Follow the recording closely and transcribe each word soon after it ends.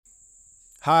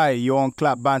Hi, you're on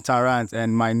Clap Banter Rant,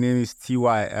 and my name is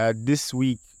TY. This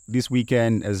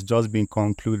weekend has just been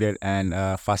concluded, and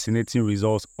fascinating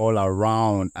results all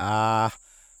around.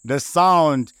 The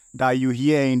sound that you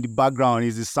hear in the background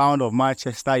is the sound of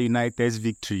Manchester United's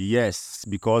victory. Yes,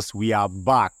 because we are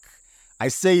back. I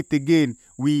say it again,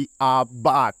 we are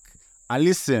back. And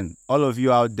listen, all of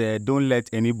you out there, don't let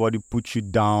anybody put you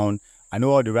down. I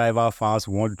know all the rival fans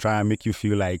want to try and make you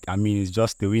feel like, it's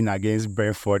just a win against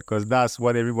Brentford because that's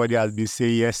what everybody has been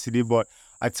saying yesterday. But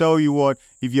I tell you what,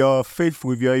 if you're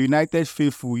faithful, if you're United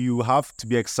faithful, you have to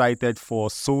be excited for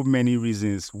so many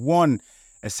reasons. One,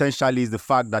 essentially, is the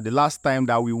fact that the last time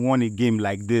that we won a game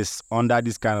like this, under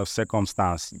this kind of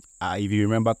circumstance, if you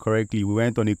remember correctly, we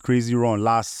went on a crazy run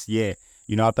last year,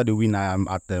 after the win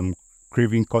at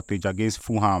Craven Cottage against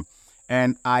Fulham.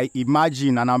 And I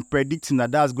imagine and I'm predicting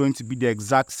that that's going to be the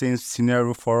exact same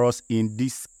scenario for us in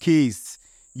this case.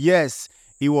 Yes,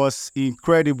 it was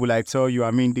incredible, I tell you.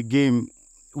 The game,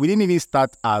 we didn't even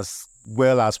start as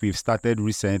well as we've started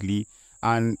recently.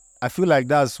 And I feel like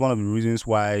that's one of the reasons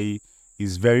why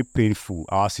it's very painful,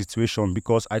 our situation.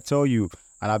 Because I tell you,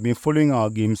 and I've been following our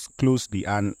games closely,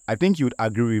 and I think you'd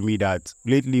agree with me that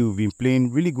lately we've been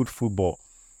playing really good football.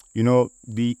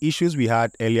 The issues we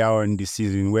had earlier on in the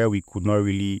season where we could not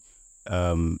really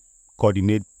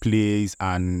coordinate plays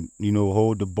and,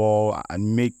 hold the ball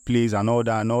and make plays and all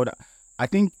that. I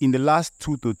think in the last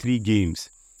 2 to 3 games,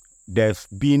 there's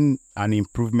been an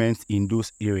improvement in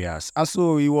those areas. And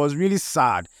so it was really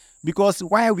sad because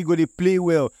why are we going to play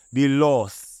well? They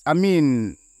lost.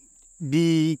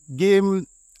 The game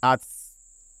at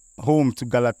home to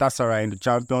Galatasaray in the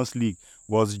Champions League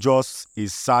was just a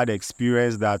sad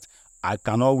experience that I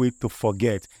cannot wait to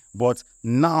forget. But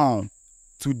now,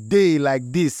 today, like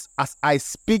this, as I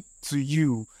speak to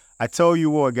you, I tell you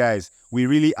what, guys, we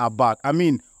really are back.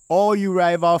 All you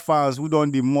rival fans who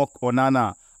don't mock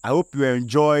Onana, I hope you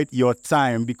enjoyed your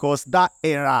time because that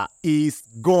era is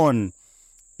gone.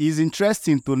 It's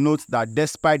interesting to note that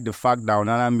despite the fact that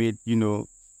Onana made,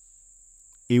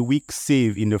 a weak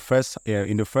save in the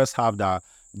first half that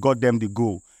got them the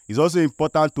goal, it's also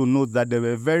important to note that there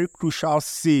were very crucial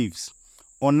saves.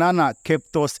 Onana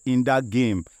kept us in that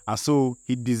game, and so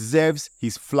he deserves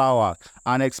his flower,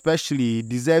 and especially he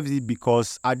deserves it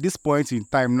because at this point in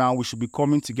time now, we should be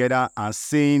coming together and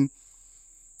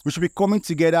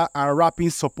wrapping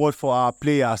support for our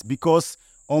players because,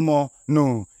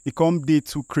 no, it can't be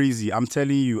too crazy. I'm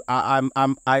telling you, I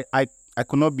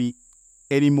could not be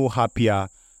any more happier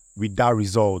with that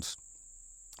result.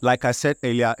 Like I said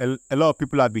earlier, a lot of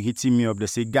people have been hitting me up. They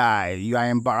say, "Guy, you are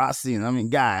embarrassing."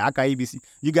 Guy, how can you be?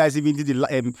 You guys even did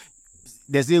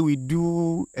they say we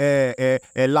do a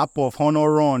lap of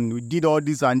honor run. We did all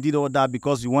this and did all that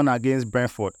because we won against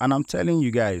Brentford. And I'm telling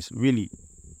you guys, really,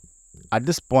 at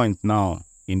this point now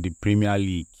in the Premier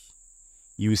League,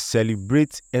 you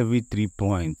celebrate every 3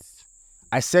 points.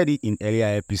 I said it in earlier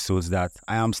episodes that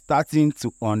I am starting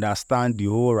to understand the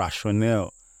whole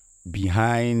rationale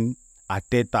behind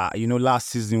Arteta, last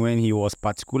season when he was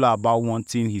particular about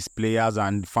wanting his players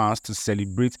and fans to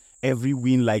celebrate every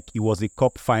win like it was a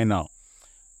cup final.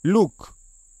 Look,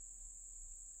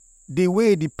 the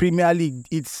way the Premier League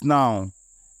is now,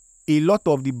 a lot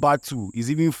of the battle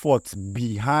is even fought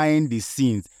behind the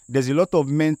scenes. There's a lot of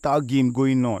mental game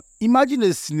going on. Imagine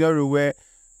a scenario where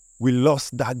we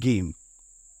lost that game.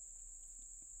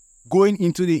 Going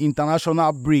into the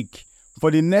international break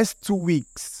for the next 2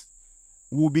 weeks,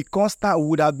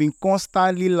 would have been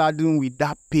constantly laden with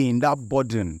that pain, that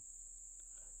burden.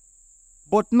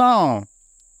 But now,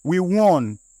 we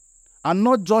won. And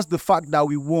not just the fact that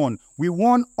we won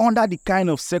under the kind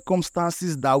of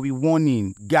circumstances that we won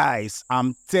in. Guys,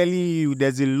 I'm telling you,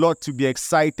 there's a lot to be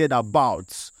excited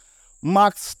about.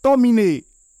 McTominay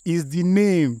is the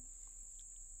name.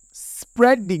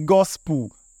 Spread the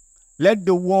gospel. Let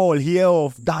the world hear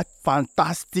of that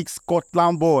fantastic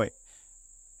Scotland boy.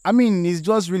 It's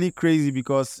just really crazy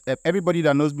because everybody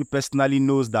that knows me personally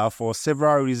knows that for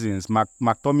several reasons,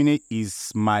 McTominay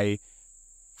is my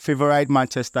favorite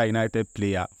Manchester United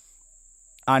player.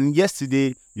 And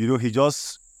yesterday, he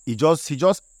just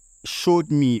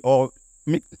showed me, or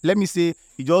let me say,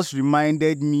 he just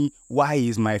reminded me why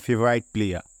he's my favorite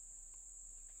player.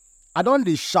 I don't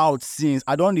shout since,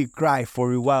 I don't cry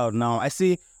for a while now. I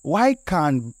say, why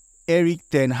can't Eric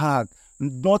Ten Hag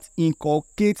not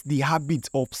inculcate the habit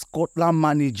of Scotland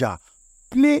manager?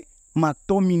 Play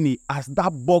McTominay as that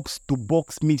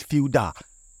box-to-box midfielder.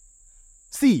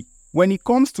 See, when it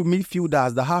comes to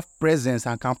midfielders that have presence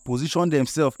and can position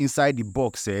themselves inside the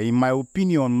box, in my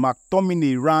opinion,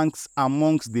 McTominay ranks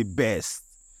amongst the best.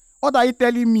 What are you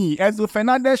telling me? Enzo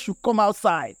Fernandez should come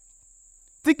outside.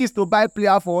 Think is to buy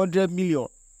player for 100 million.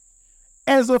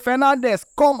 Enzo Fernandez,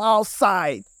 come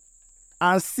outside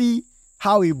and see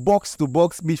how a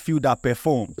box-to-box midfielder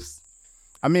performs.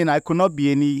 I mean, I could not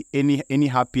be any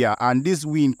happier. And this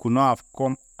win could not have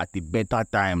come at a better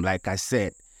time. Like I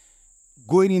said,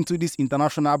 going into this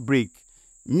international break,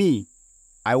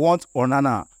 I want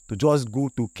Onana to just go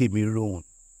to Cameroon,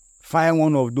 find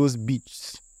one of those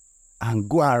beaches, and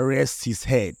go and rest his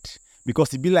head.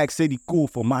 Because it be like, say, the code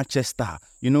for Manchester.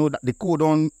 You know, that the code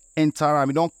don't enter him,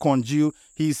 he don't congeal.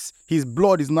 His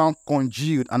blood is now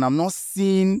congealed. And I'm not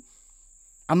seeing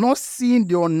the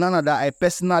Onana that I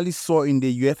personally saw in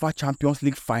the UEFA Champions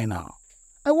League final.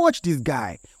 I watched this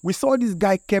guy. We saw this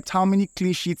guy kept how many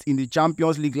clean sheets in the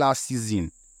Champions League last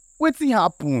season. What's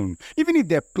happened? Even if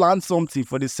they planned something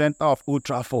for the center of Old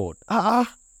Trafford. And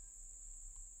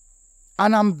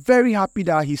I'm very happy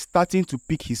that he's starting to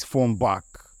pick his form back.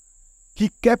 He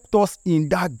kept us in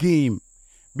that game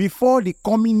before the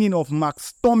coming in of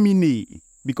McTominay.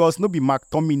 Because no be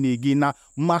McTominay again. Now,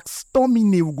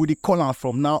 McTominay will go to call him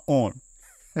from now on.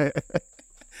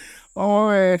 Oh,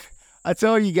 man. I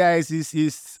tell you guys,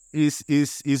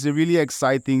 it's a really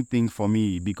exciting thing for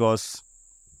me because,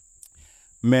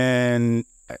 man,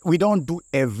 we don't do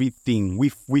everything.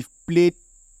 We've played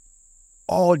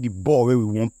all the ball where we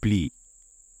won't play.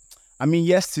 I mean,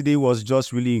 yesterday was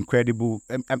just really incredible.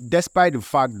 Despite the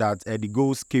fact that the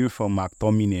goals came from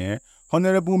McTominay,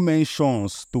 honorable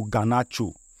mentions to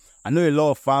Garnacho. I know a lot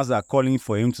of fans are calling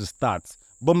for him to start.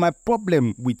 But my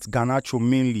problem with Garnacho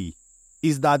mainly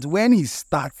is that when he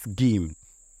starts game,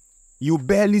 you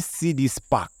barely see this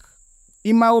spark.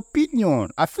 In my opinion,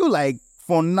 I feel like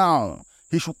for now,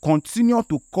 he should continue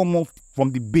to come off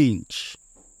from the bench.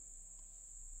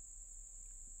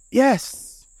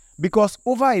 Yes. Because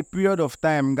over a period of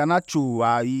time,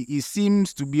 Garnacho, he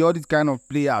seems to be all these kind of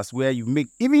players where you make,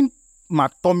 even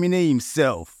McTominay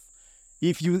himself,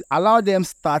 if you allow them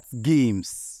start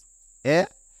games,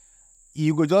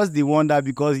 you go just the wonder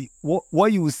because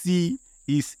what you see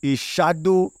is a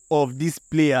shadow of these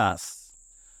players.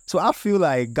 So I feel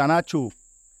like Garnacho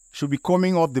should be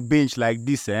coming off the bench like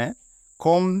this,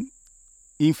 come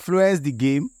influence the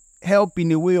game, help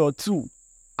in a way or two.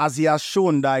 As he has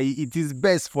shown that it is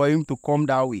best for him to come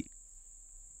that way.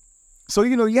 So,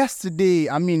 yesterday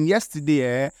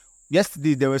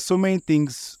there were so many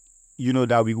things,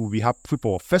 that we will be happy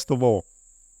for. First of all,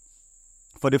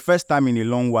 for the first time in a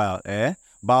long while,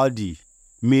 Baldi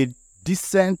made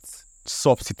decent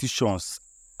substitutions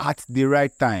at the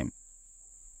right time.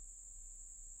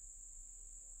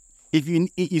 If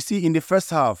you see in the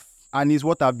first half, and it's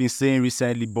what I've been saying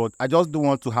recently, but I just don't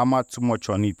want to hammer too much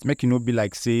on it. Make it not be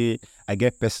like, say, I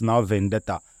get personal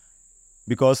vendetta.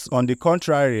 Because on the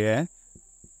contrary,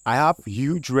 I have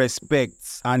huge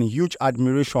respect and huge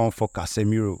admiration for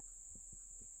Casemiro.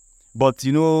 But,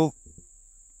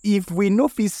 if we know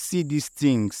if we see these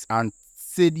things and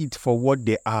say it for what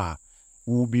they are, it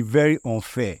will be very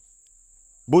unfair.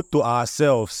 Both to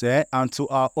ourselves and to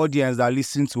our audience that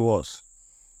listen to us.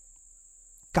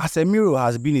 Casemiro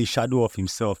has been a shadow of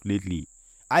himself lately.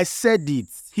 I said it.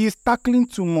 He's tackling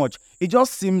too much. It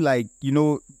just seemed like,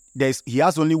 he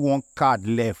has only one card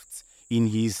left in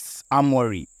his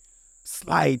armory.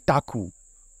 Slide tackle.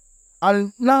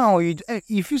 And now it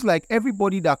feels like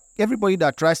everybody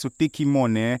that tries to take him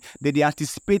on, they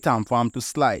anticipate him for him to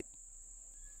slide.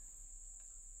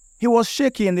 He was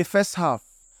shaky in the first half.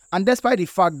 And despite the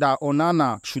fact that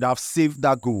Onana should have saved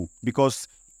that goal because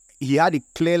he had a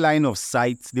clear line of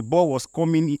sight. The ball was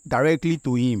coming directly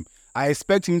to him. I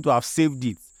expect him to have saved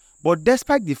it. But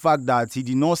despite the fact that he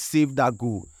did not save that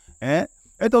goal, let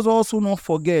us also not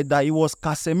forget that it was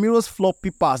Casemiro's floppy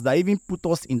pass that even put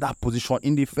us in that position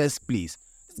in the first place.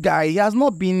 This guy, he has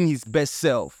not been his best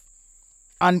self.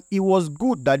 And it was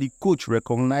good that the coach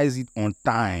recognized it on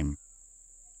time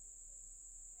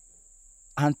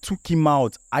and took him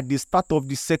out at the start of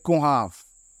the second half.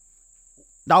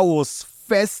 That was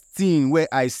first thing where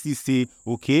I say,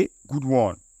 okay, good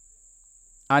one.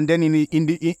 And then in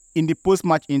the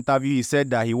post-match interview, he said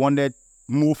that he wanted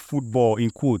more football, in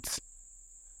quotes.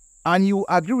 And you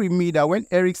agree with me that when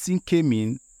Eriksen came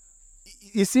in,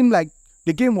 it seemed like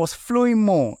the game was flowing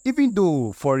more. Even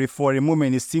though for a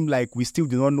moment, it seemed like we still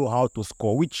do not know how to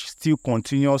score, which still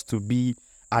continues to be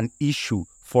an issue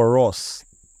for us.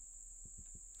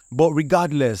 But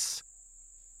regardless,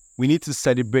 we need to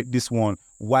celebrate this one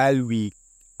while we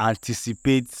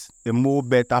anticipate a more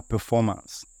better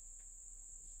performance.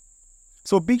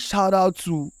 So big shout out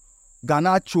to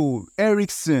Garnacho,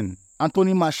 Eriksen,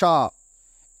 Anthony Martial,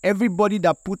 Everybody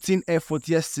that put in effort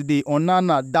yesterday,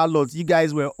 Onana, Dalot, you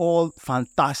guys were all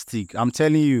fantastic. I'm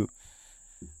telling you.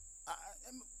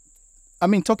 I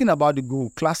mean, talking about the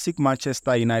goal, classic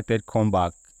Manchester United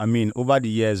comeback. I mean, over the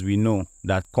years, we know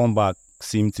that comeback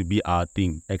seemed to be our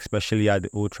thing, especially at the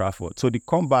Old Trafford. So the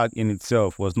comeback in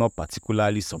itself was not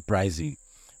particularly surprising.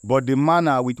 But the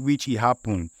manner with which it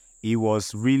happened, it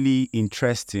was really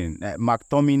interesting.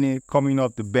 McTominay coming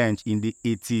off the bench in the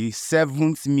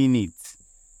 87th minute.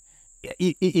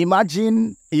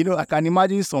 Imagine, I can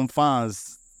imagine some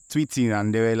fans tweeting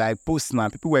and they were like posting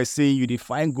and people were saying, you did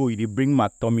fine goal, you did bring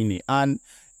McTominay. And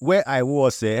where I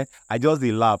was, I just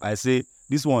did laugh. I say,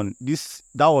 that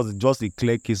was just a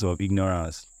clear case of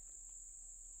ignorance.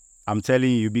 I'm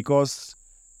telling you, because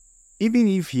even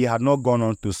if he had not gone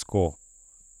on to score,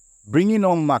 bringing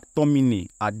on McTominay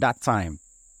at that time,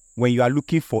 when you are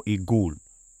looking for a goal,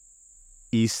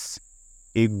 is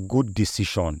a good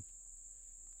decision.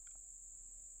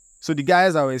 So the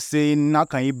guys I was saying, how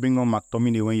can you bring on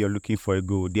McTominay when you're looking for a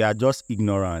goal? They are just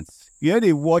ignorant.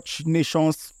 They watch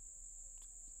nations.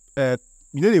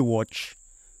 They watch.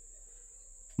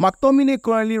 McTominay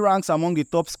currently ranks among the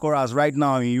top scorers right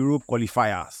now in Europe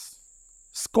qualifiers.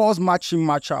 Scores match in,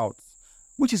 match out.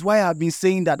 Which is why I've been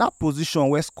saying that position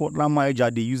where Scotland manager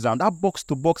they use them, that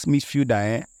box-to-box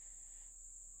midfielder,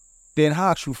 Ten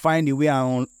Hag should find a way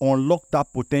and unlock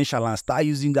that potential and start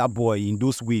using that boy in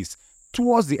those ways.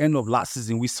 Towards the end of last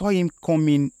season, we saw him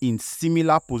coming in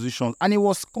similar positions and he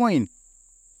was scoring.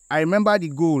 I remember the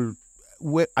goal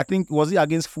where I think was it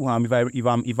against Fulham,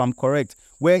 if I'm correct,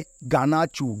 where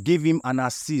Garnacho gave him an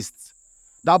assist.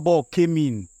 That ball came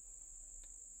in.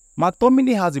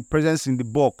 McTominay has a presence in the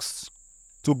box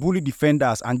to bully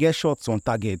defenders and get shots on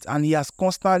target, and he has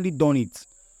constantly done it.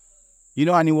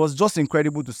 And it was just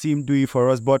incredible to see him do it for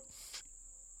us. But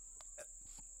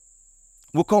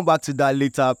we'll come back to that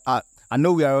later. I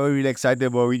know we are really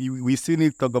excited, but we still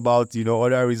need to talk about,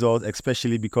 other results,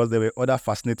 especially because there were other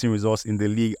fascinating results in the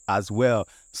league as well.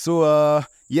 So,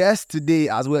 yesterday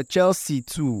as well, Chelsea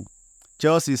too.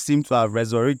 Chelsea seem to have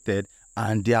resurrected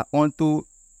and they are onto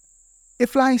a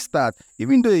flying start.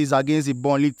 Even though it's against a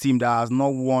Burnley team that has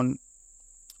not won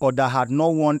or that had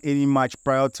not won any match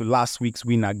prior to last week's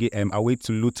win away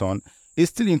to Luton,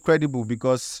 it's still incredible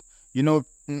because,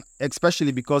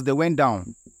 especially because they went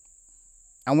down.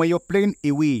 And when you're playing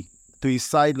away to a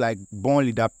side like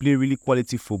Burnley that play really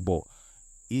quality football,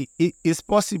 it's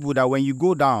possible that when you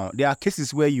go down, there are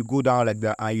cases where you go down like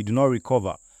that and you do not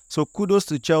recover. So kudos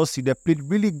to Chelsea. They played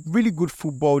really, really good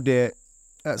football there.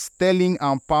 Sterling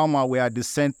and Palmer were at the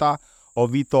center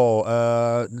of it all.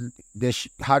 They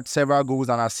had several goals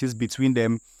and assists between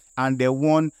them, and they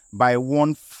won by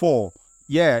 1-4.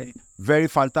 Yeah, very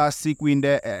fantastic win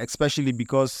there, especially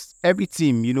because every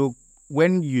team,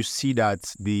 when you see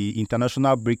that the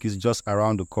international break is just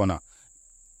around the corner,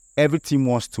 every team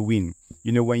wants to win.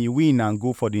 When you win and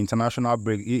go for the international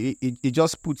break, it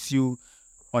just puts you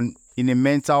in a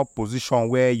mental position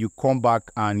where you come back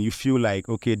and you feel like,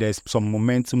 okay, there's some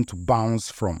momentum to bounce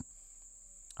from.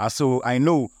 So I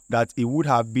know that it would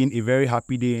have been a very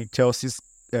happy day in Chelsea's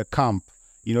camp,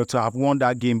 to have won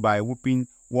that game by whooping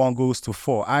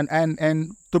 1-4.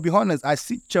 And to be honest, I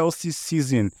see Chelsea's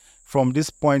season from this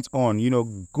point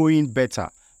on, going better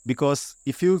because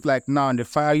it feels like now they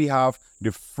finally have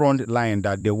the front line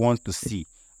that they want to see.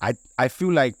 I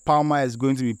feel like Palmer is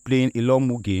going to be playing a lot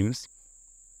more games,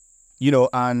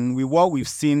 and with what we've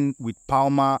seen with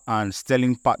Palmer and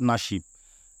Sterling partnership,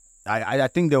 I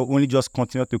think they'll only just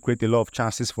continue to create a lot of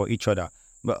chances for each other.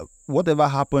 But whatever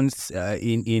happens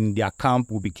in their camp,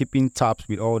 we'll be keeping tabs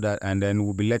with all that, and then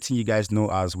we'll be letting you guys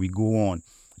know as we go on.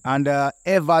 And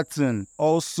Everton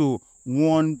also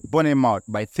won Bournemouth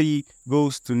by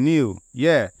 3-0.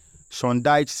 Yeah, Sean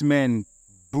Dyche's men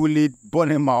bullied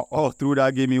Bournemouth all through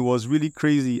that game. It was really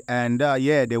crazy. And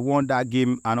they won that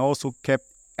game and also kept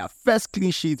a first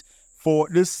clean sheet for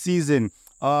this season.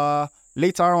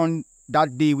 Later on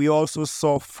that day, we also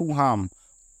saw Fulham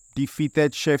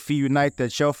defeated Sheffield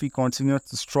United. Sheffield continued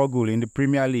to struggle in the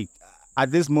Premier League. At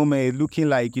this moment, it's looking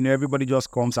like, everybody just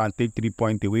comes and take 3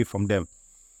 points away from them.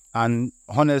 And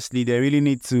honestly, they really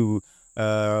need to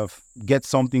get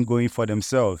something going for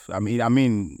themselves. I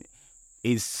mean,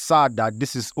 it's sad that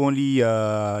this is only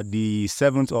the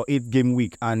 7th or 8th game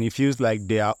week, and it feels like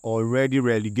they are already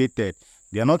relegated.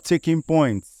 They are not taking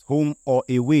points home or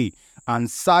away. And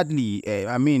sadly,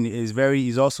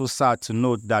 it's also sad to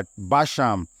note that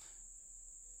Basham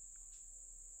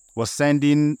was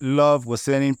sending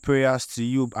prayers to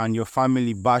you and your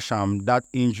family. Basham, that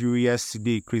injury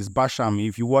yesterday, Chris Basham,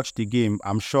 if you watched the game,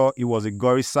 I'm sure it was a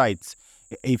gory sight.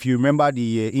 If you remember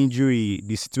the injury,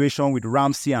 the situation with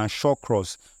Ramsey and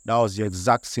Shawcross, that was the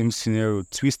exact same scenario.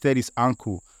 Twisted his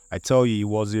ankle. I tell you, it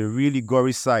was a really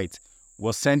gory sight.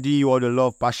 We're sending you all the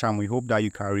love, Pasham. We hope that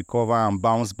you can recover and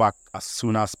bounce back as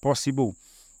soon as possible.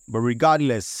 But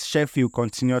regardless, Sheffield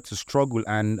continue to struggle,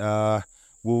 and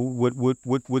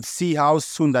we'll see how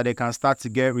soon that they can start to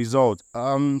get results.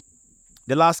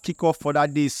 The last kickoff for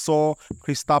that day saw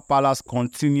Crystal Palace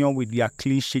continue with their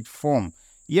clean sheet form.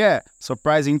 Yeah,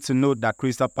 surprising to note that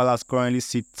Crystal Palace currently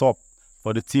sit top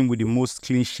for the team with the most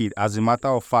clean sheet. As a matter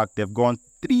of fact, they've gone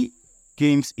 3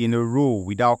 games in a row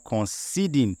without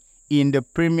conceding in the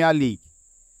Premier League.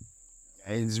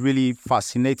 It's really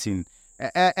fascinating.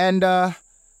 And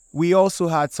we also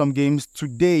had some games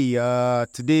today.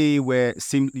 Today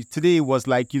was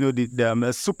like,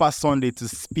 the Super Sunday to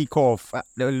speak of.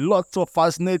 There are lots of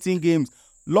fascinating games.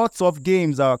 Lots of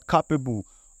games are capable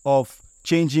of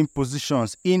changing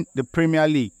positions in the Premier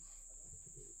League.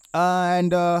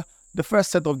 And the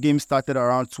first set of games started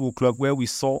around 2 o'clock, where we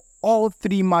saw all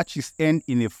 3 matches end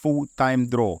in a full-time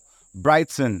draw.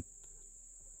 Brighton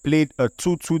played a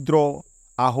 2-2 draw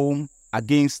at home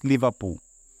against Liverpool.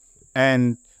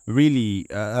 And really,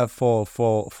 for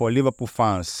Liverpool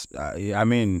fans, I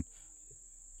mean,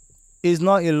 it's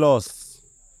not a loss.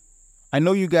 I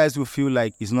know you guys will feel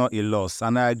like it's not a loss,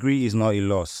 and I agree it's not a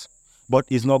loss, but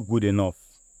it's not good enough.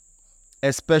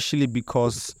 Especially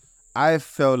because I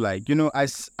felt like,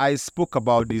 I spoke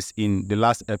about this in the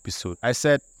last episode. I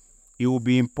said it will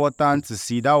be important to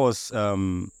see. That was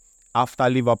after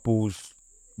Liverpool's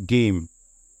game.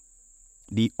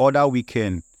 The other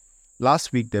weekend,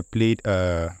 last week they played,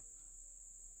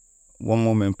 one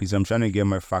moment please, I'm trying to get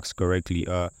my facts correctly.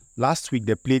 Last week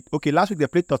they played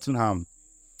Tottenham.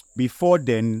 Before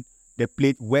then, they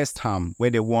played West Ham, where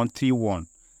they won 3-1.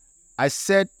 I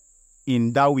said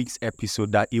in that week's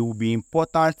episode that it would be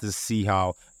important to see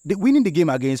how winning the game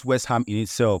against West Ham in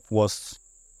itself was,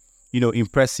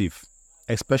 impressive,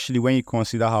 especially when you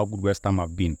consider how good West Ham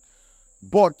have been.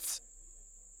 But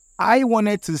I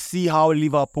wanted to see how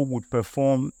Liverpool would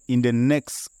perform in the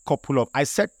next couple of. I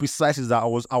said precisely that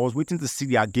I was waiting to see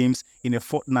their games in a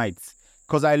fortnight,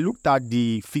 because I looked at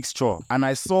the fixture and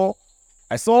I saw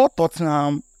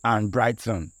Tottenham and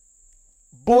Brighton,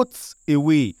 both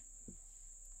away.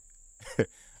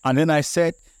 And then I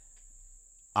said,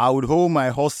 I would hold my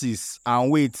horses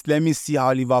and wait. Let me see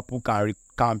how Liverpool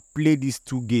can play these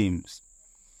 2 games.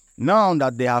 Now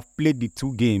that they have played the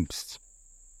 2 games,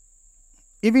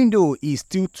 even though it's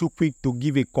still too quick to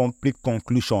give a complete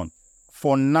conclusion,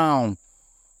 for now,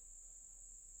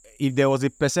 if there was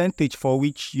a percentage for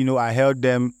which, I held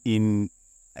them in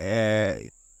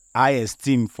high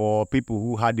esteem for people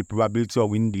who had the probability of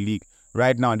winning the league,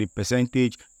 right now the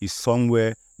percentage is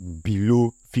somewhere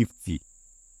below 50.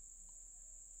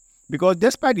 Because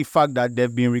despite the fact that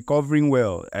they've been recovering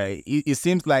well, it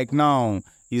seems like now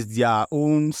is their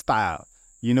own style.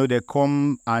 They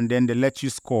come and then they let you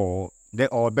score,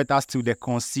 or better still, they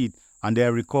concede and they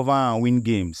recover and win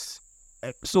games.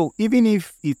 So even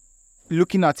if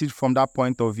looking at it from that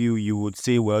point of view, you would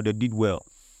say, well, they did well.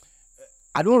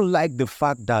 I don't like the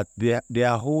fact that they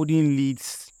are holding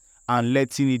leads and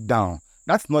letting it down.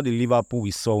 That's not the Liverpool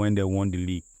we saw when they won the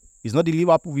league. It's not the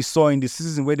Liverpool we saw in the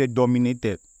season where they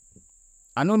dominated.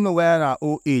 I don't know where at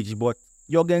old age, but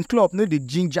Jurgen Klopp need the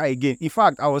ginger again. In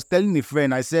fact, I was telling a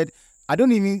friend, I said,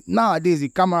 nowadays the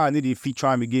camera need to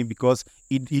feature him again, because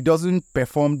he doesn't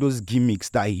perform those gimmicks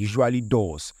that he usually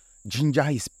does. Ginger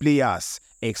his players,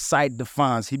 excite the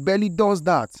fans. He barely does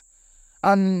that.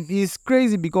 And it's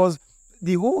crazy because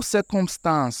the whole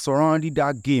circumstance surrounding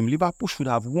that game, Liverpool should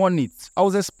have won it. I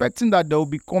was expecting that they will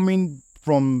be coming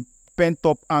from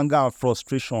pent-up anger and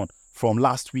frustration from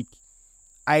last week.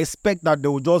 I expect that they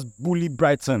will just bully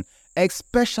Brighton,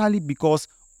 especially because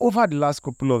over the last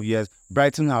couple of years,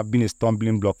 Brighton have been a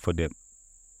stumbling block for them.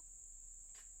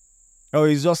 Oh,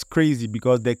 it's just crazy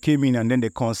because they came in and then they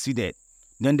conceded.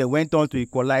 Then they went on to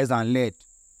equalize and led,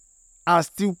 and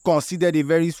still conceded a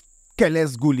very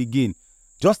careless goal again,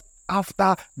 just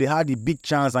after they had a big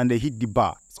chance and they hit the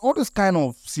bar. So all those kind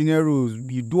of scenarios,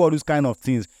 you do all those kind of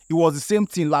things. It was the same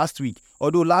thing last week.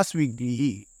 Although last week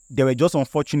they were just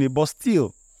unfortunate, but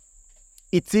still,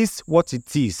 it is what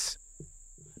it is.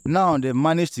 Now they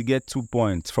managed to get 2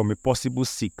 points from a possible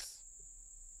 6.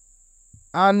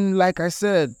 And like I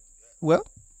said, well,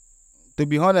 to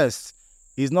be honest,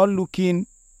 it's not looking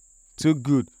too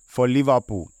good for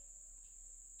Liverpool.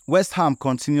 West Ham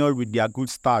continued with their good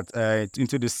start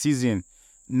into the season.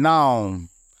 Now,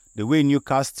 the way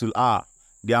Newcastle are,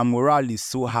 their morale is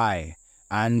so high.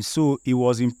 And so it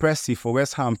was impressive for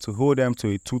West Ham to hold them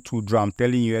to a 2-2 draw. I'm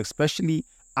telling you, especially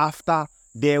after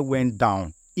they went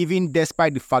down, even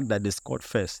despite the fact that they scored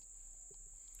first.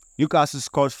 Newcastle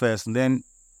scored first, and then,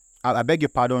 I beg your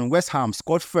pardon, West Ham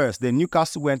scored first. Then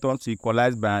Newcastle went on to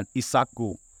equalize by an Isak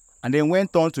goal, and then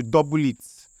went on to double it.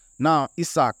 Now,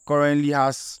 Isak currently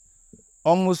has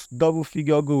almost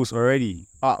double-figure goals already.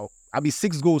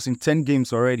 6 goals in 10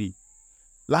 games already.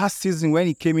 Last season, when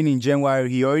he came in January,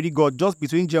 he already got, just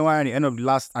between January and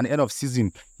the end of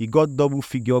season, he got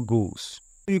double-figure goals.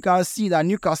 You can see that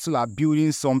Newcastle are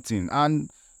building something, and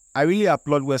I really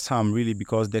applaud West Ham, really,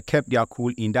 because they kept their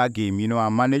cool in that game,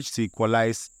 and managed to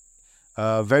equalize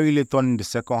very late on in the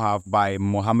second half by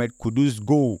Mohamed Kudus'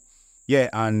 goal. Yeah,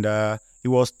 and it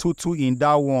was 2-2 in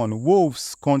that one.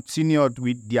 Wolves continued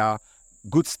with their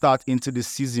good start into the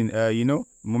season.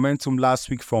 Momentum last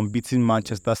week from beating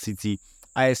Manchester City.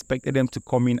 I expected them to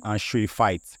come in and show a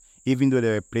fight, even though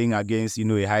they were playing against,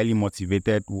 a highly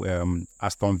motivated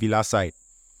Aston Villa side.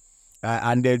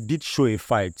 And they did show a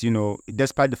fight,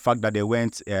 despite the fact that they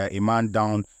went a man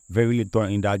down very late on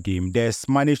in that game. They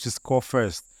managed to score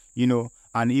first,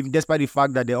 and even despite the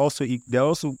fact that they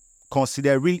also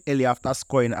considered real early after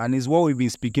scoring, and it's what we've been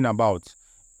speaking about.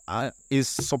 It's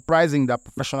surprising that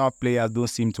professional players don't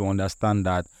seem to understand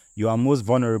that you are most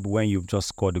vulnerable when you've just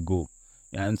scored a goal.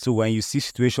 And so when you see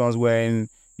situations when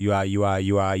you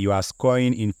are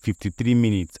scoring in 53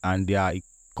 minutes and they are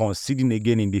conceding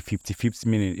again in the 55th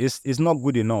minute, it's not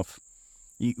good enough.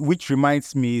 Which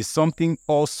reminds me something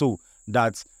also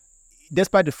that,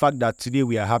 despite the fact that today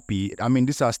we are happy,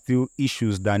 these are still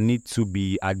issues that need to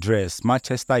be addressed.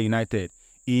 Manchester United,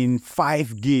 in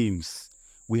 5 games,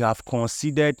 we have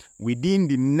conceded within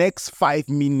the next 5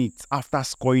 minutes after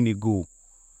scoring a goal.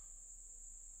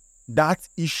 That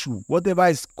issue, whatever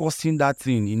is causing that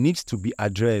thing, it needs to be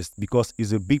addressed because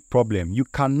it's a big problem. You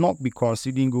cannot be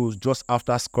conceding goals just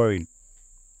after scoring.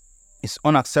 It's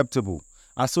unacceptable.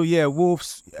 And so,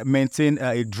 Wolves maintain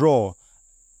a draw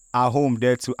at home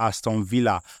there to Aston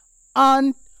Villa.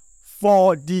 And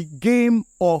for the game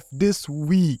of this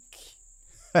week,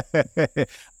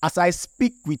 as I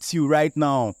speak with you right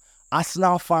now,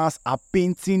 Arsenal fans are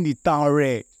painting the town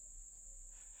red.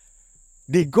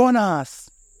 The Gunners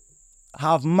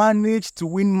have managed to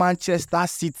win Manchester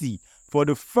City for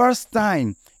the first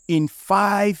time in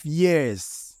 5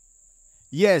 years.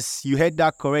 Yes, you heard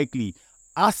that correctly.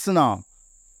 Arsenal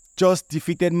just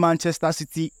defeated Manchester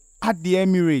City at the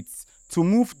Emirates to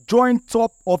move joint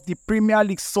top of the Premier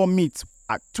League summit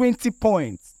at 20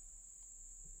 points.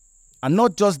 And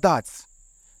not just that,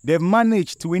 they've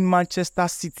managed to win Manchester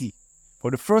City for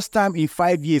the first time in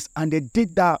 5 years, and they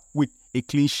did that with a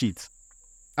clean sheet.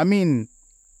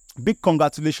 Big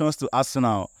congratulations to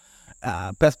Arsenal.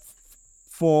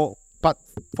 For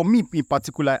me in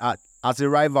particular, as a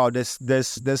rival,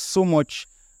 there's so much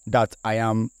that I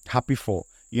am happy for.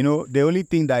 The only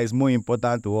thing that is more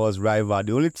important to us rival,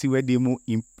 the only thing where they more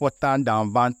important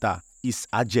than banter is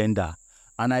agenda.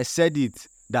 And I said it,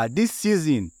 that this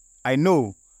season, I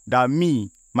know that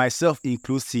me, myself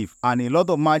inclusive, and a lot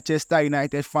of Manchester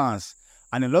United fans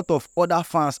and a lot of other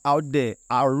fans out there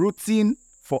are rooting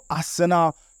for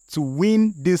Arsenal to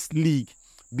win this league,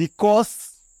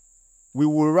 because we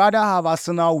would rather have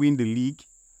Arsenal win the league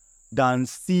than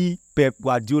see Pep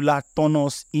Guardiola turn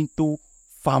us into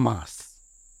farmers.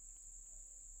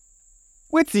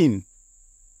 Waiting.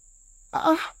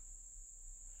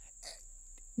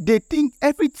 They think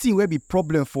everything will be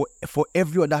problem for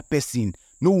every other person.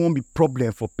 No one be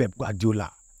problem for Pep Guardiola.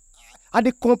 And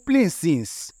they complain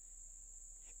since.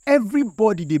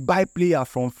 Everybody, they buy player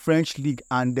from French league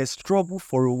and they struggle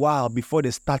for a while before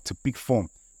they start to pick form.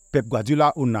 Pep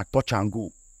Guardiola own a touch and go.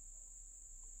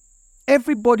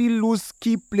 Everybody lose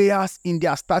key players in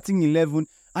their starting 11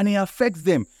 and it affects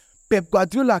them. Pep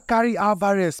Guardiola carry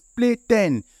Alvarez, play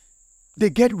 10. They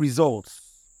get results.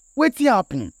 What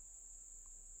happen?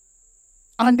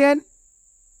 And then,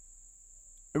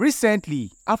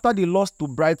 recently, after they lost to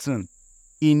Brighton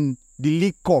in the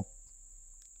League Cup,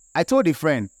 I told a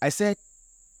friend, I said,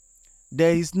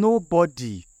 there is no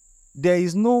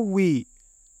way,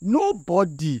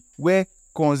 nobody where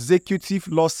consecutive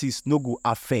losses no go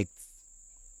affect.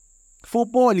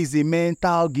 Football is a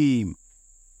mental game.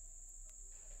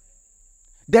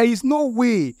 There is no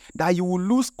way that you will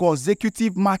lose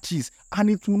consecutive matches and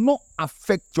it will not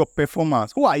affect your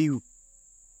performance. Who are you?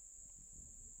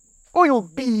 Who you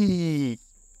be?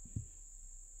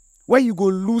 When you go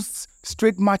lose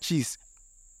straight matches,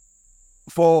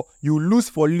 you lose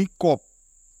for League Cup.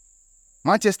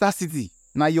 Manchester City,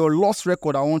 now your lost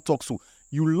record I won't talk so.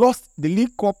 You lost the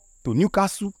League Cup to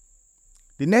Newcastle.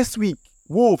 The next week,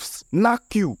 Wolves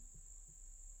knock you.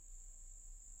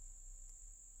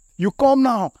 You come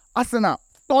now, Arsenal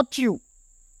touch you.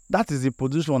 That is the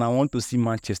position I want to see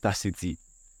Manchester City.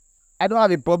 I don't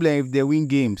have a problem if they win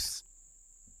games,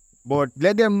 but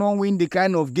let them not win the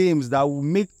kind of games that will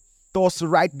make us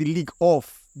write the league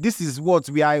off. This is what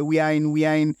we are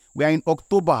in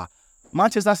October.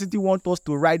 Manchester City want us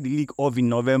to write the league off in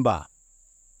November.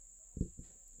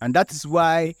 And that is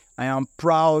why I am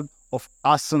proud of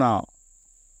Arsenal.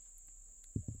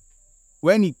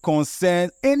 When it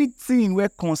concerns anything where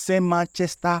concern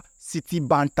Manchester City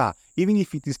banter, even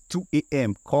if it is 2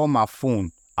 a.m., call my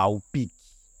phone, I'll pick.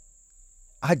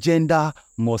 Agenda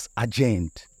must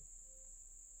agend.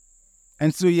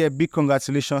 And so, yeah, big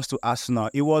congratulations to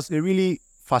Arsenal. It was a really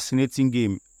fascinating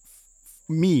game.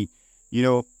 Me,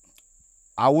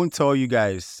 I won't tell you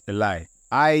guys a lie.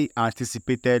 I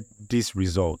anticipated this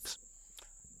result.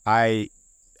 I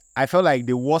felt like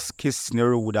the worst case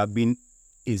scenario would have been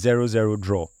a 0-0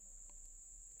 draw.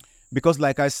 Because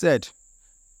like I said,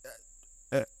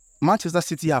 Manchester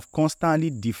City have constantly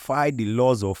defied the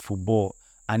laws of football,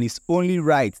 and it's only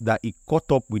right that it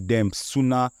caught up with them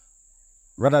sooner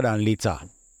rather than later.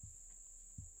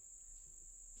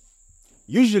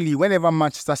 Usually, whenever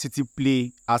Manchester City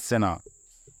play Arsenal,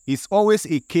 it's always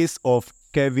a case of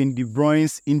Kevin De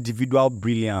Bruyne's individual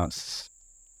brilliance.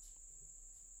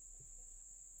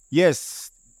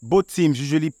 Yes, both teams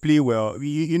usually play well.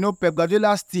 Pep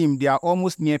Guardiola's team, they are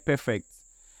almost near perfect.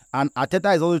 And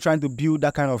Arteta is also trying to build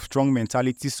that kind of strong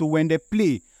mentality. So when they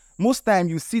play, most time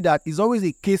you see that it's always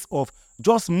a case of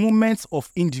just moments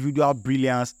of individual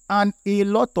brilliance. And a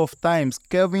lot of times,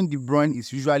 Kevin De Bruyne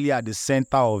is usually at the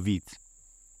center of it.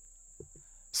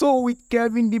 So with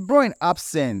Kevin De Bruyne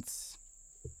absent,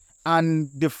 and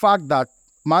the fact that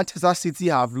Manchester City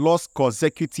have lost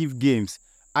consecutive games,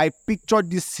 I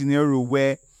pictured this scenario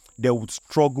where they would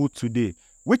struggle today,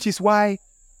 which is why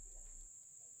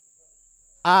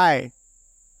I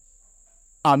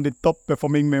am the top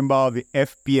performing member of the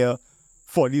FPL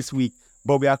for this week.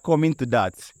 But we are coming to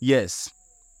that. Yes.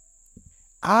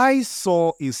 I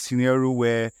saw a scenario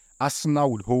where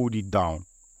Arsenal would hold it down.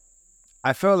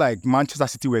 I felt like Manchester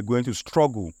City were going to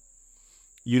struggle,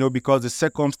 because the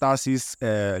circumstances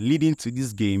leading to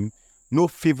this game no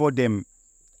favor them,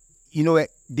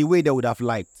 the way they would have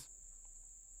liked.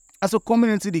 And so coming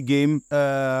into the game,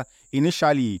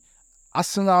 initially,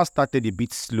 Arsenal started a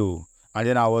bit slow. And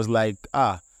then I was like,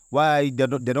 why they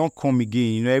don't come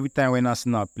again? Every time when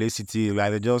Arsenal play City,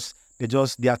 like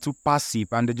they are too passive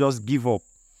and they just give up.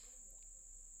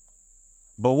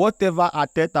 But whatever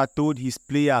Arteta told his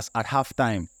players at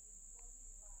halftime,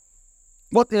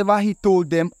 whatever he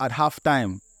told them at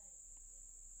halftime,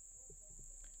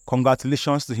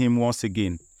 congratulations to him once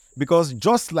again. Because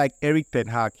just like Erik ten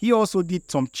Hag, he also did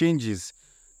some changes,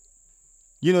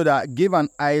 that gave an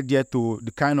idea to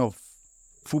the kind of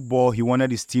football he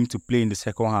wanted his team to play in the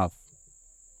second half.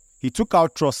 He took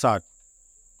out Trossard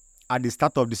at the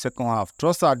start of the second half.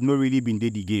 Trossard not really been there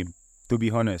the game, to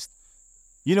be honest.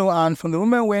 And from the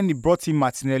moment when he brought in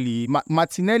Martinelli,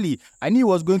 I knew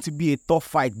it was going to be a tough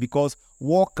fight because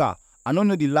Walker, I don't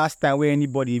know the last time where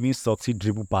anybody even succeed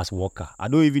dribble past Walker. I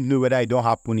don't even know whether it don't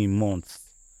happen in months.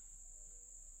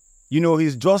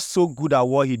 He's just so good at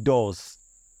what he does.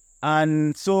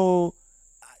 And so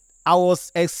I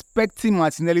was expecting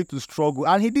Martinelli to struggle.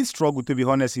 And he did struggle, to be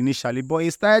honest, initially. But he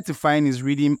started to find his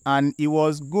rhythm. And it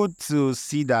was good to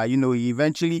see that, he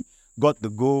eventually got the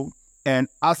goal. And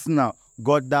Arsenal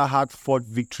got that hard-fought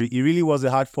victory. It really was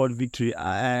a hard-fought victory.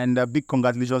 And a big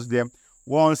congratulations to them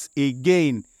once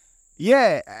again.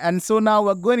 Yeah, and so now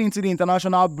we're going into the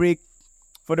international break.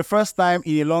 For the first time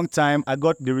in a long time, I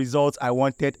got the results I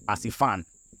wanted as a fan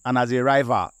and as a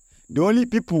rival. The only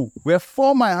people were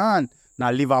for my hand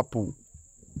now Liverpool,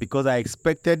 because I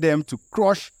expected them to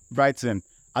crush Brighton.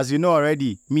 As you know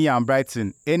already, me and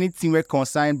Brighton, anything where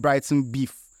concern Brighton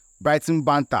beef, Brighton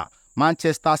banter,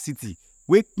 Manchester City,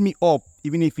 wake me up,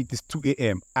 even if it is 2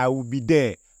 a.m., I will be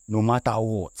there no matter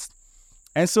what.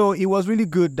 And so it was really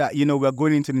good that, we're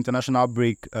going into the international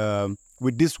break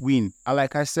with this win. And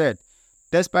like I said,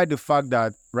 despite the fact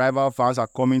that rival fans are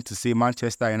coming to say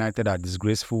Manchester United are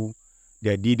disgraceful,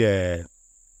 they did a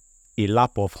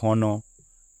lap of honor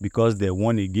because they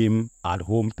won a game at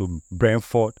home to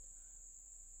Brentford.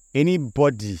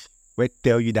 Anybody will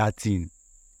tell you that thing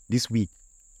this week,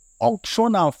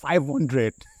 auction and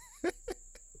 500.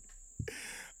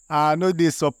 I know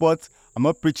they support, I'm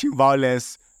not preaching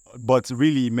violence, but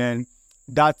really, man,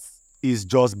 that is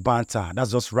just banter.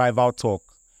 That's just rival talk.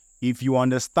 If you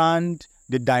understand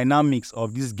the dynamics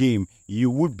of this game, you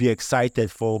would be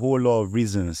excited for a whole lot of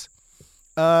reasons.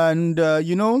 And,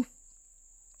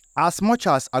 as much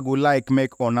as I go like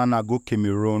make Onana go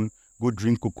Cameroon, go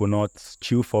drink coconuts,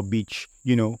 chill for beach,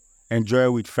 enjoy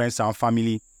with friends and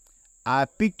family, I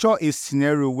picture a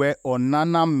scenario where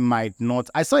Onana might not.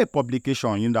 I saw a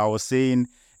publication that was saying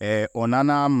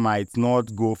Onana might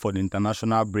not go for the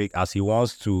international break as he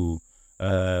wants to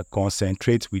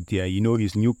concentrate with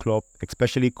his new club,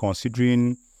 especially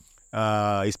considering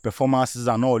his performances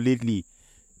and all lately.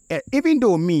 Even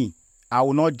though I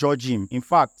will not judge him. In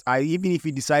fact, even if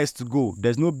he decides to go,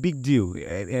 there's no big deal.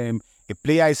 A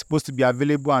player is supposed to be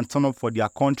available and turn up for their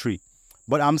country.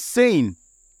 But I'm saying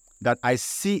that I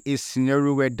see a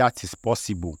scenario where that is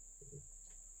possible.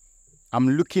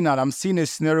 I'm seeing a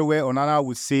scenario where Onana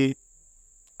would say,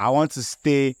 I want to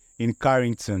stay in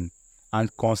Carrington and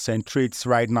concentrate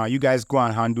right now. You guys go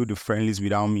and handle the friendlies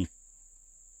without me.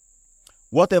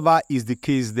 Whatever is the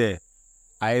case there,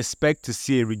 I expect to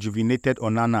see a rejuvenated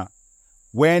Onana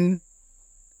when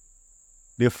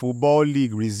the Football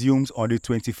League resumes on the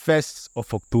 21st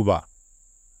of October.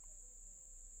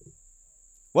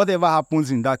 Whatever happens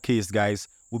in that case, guys,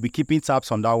 we'll be keeping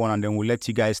tabs on that one and then we'll let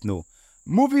you guys know.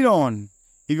 Moving on,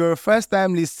 if you're a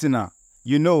first-time listener,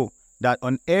 you know that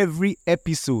on every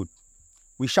episode,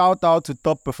 we shout out to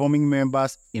top-performing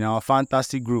members in our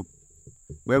fantastic group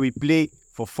where we play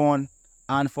for fun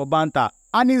and for banter.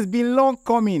 And it's been long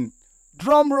coming.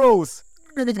 Drum rolls.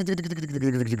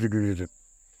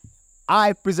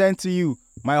 I present to you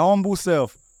my humble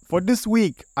self. For this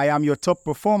week, I am your top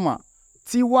performer,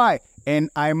 TY, and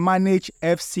I manage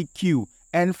FCQ.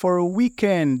 And for a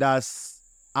weekend that's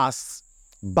as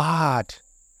bad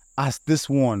as this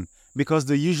one, because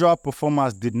the usual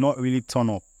performers did not really turn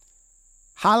up.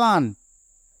 Haaland,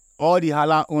 all the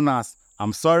Haaland owners,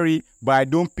 I'm sorry, but I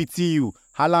don't pity you.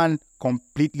 Haaland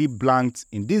completely blanked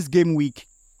in this game week,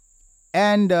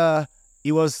 and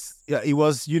it was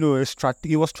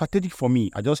strategic for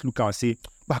me. I just look out and say,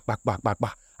 back.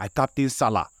 I captain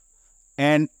Salah.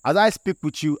 And as I speak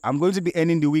with you, I'm going to be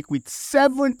ending the week with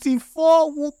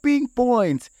 74 whooping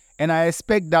points. And I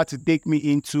expect that to take me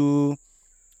into,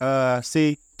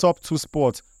 top 2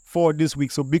 spots for this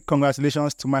week. So big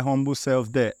congratulations to my humble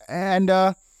self there. And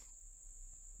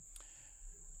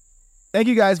thank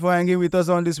you guys for hanging with us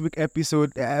on this week's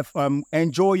episode.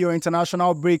 Enjoy your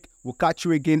international break. We'll catch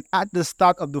you again at the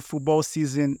start of the football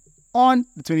season on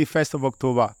the 21st of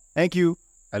October. Thank you.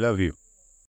 I love you.